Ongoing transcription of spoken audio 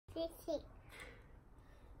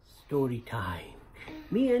Story time.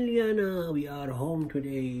 Me and Liana, we are home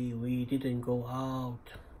today. We didn't go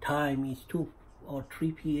out. Time is 2 or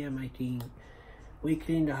 3 p.m. I think. We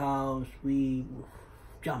cleaned the house. We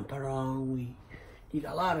jumped around. We did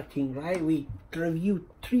a lot of things, right? We reviewed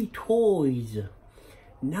 3 toys.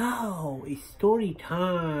 Now it's story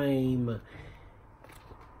time.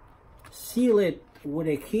 Seal it with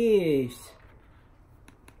a kiss.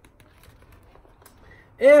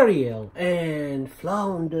 Ariel and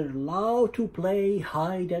Flounder love to play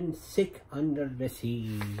hide and seek under the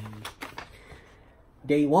sea.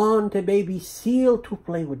 They want a baby seal to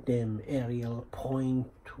play with them. Ariel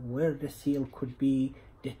points to where the seal could be.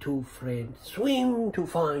 The 2 friends swim to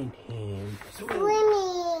find him.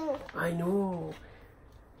 Swimming. I know.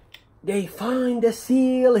 They find the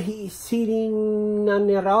seal. He is sitting on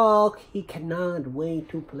a rock. He cannot wait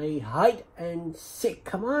to play hide and seek.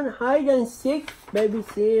 Come on, hide and seek, baby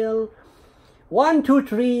seal. 1, 2,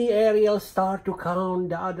 3. Ariel start to count.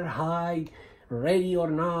 The other hide. Ready or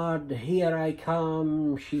not, here I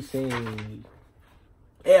come, she said.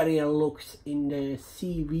 Ariel looks in the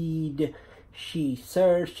seaweed. She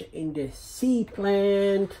searches in the sea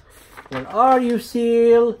plant. Where are you,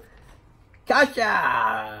 seal?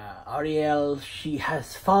 Gotcha! Ariel, she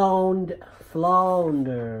has found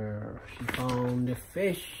Flounder. She found the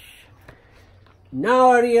fish.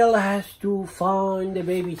 Now Ariel has to find the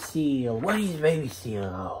baby seal. Where is baby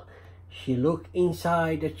seal? She looked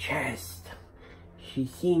inside the chest.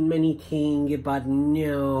 She's seen many things, but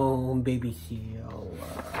no baby seal.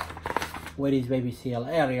 Where is baby seal?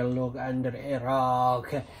 Ariel look under a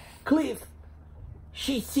rock. Cliff.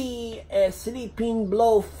 She see a sleeping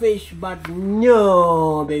blowfish, but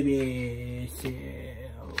no baby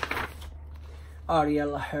seal.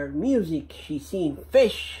 Ariel heard music. She seen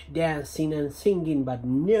fish dancing and singing, but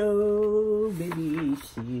no baby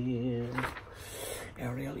seal.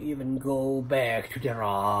 Ariel even go back to the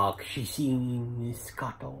rock. She seen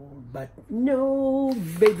scuttle, but no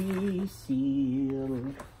baby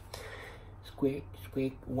seal. Squeak,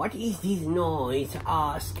 squeak. What is this noise?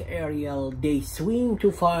 Asked Ariel. They swim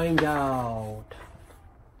to find out.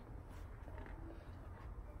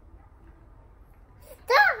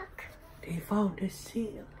 Stuck. They found a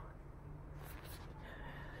seal.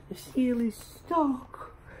 The seal is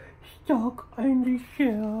stuck. Stuck in the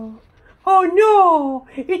shell. Oh no!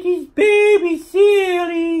 It is baby seal.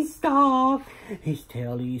 He's stuck. His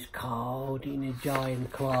tail is caught in a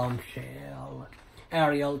giant clam shell.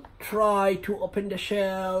 Ariel tried to open the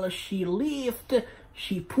shell. She lifted,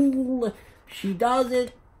 she pulled, she does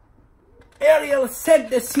it. Ariel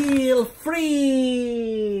set the seal free.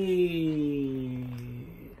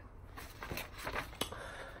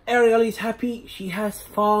 Ariel is happy. She has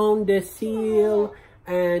found the seal.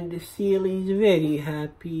 And the seal is very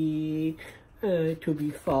happy to be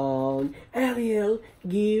found. Ariel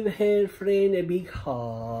give her friend a big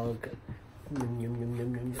hug.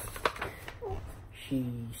 She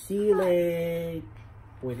sealed it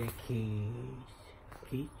with a kiss.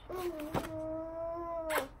 Kiss.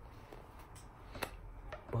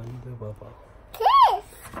 Kiss.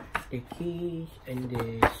 The kiss and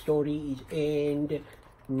the story is end.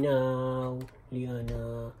 Now,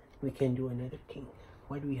 Liana, we can do another thing.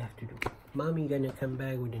 What do we have to do? Mommy gonna come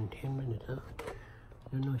back within 10 minutes, huh?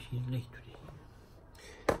 No, she's late today.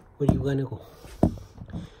 Where you gonna go?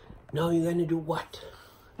 Now you're gonna do what?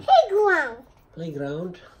 Playground.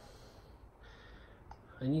 Playground?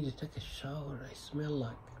 I need to take a shower. I smell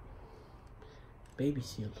like baby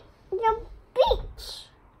seal. The beach.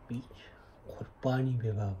 Beach? And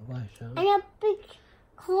the beach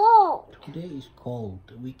cold. Today is cold.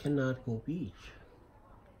 We cannot go beach.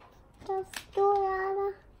 Just do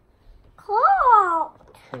another cold.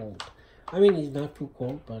 Cold. I mean, it's not too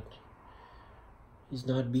cold, but it's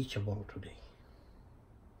not beachable today.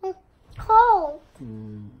 It's cold.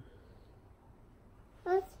 Mm.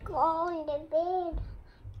 Let's go in the bed.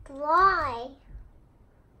 Dry.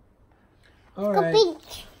 All Go right.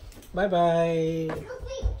 beach. Bye-bye. Go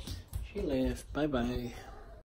beach. She left. Bye-bye.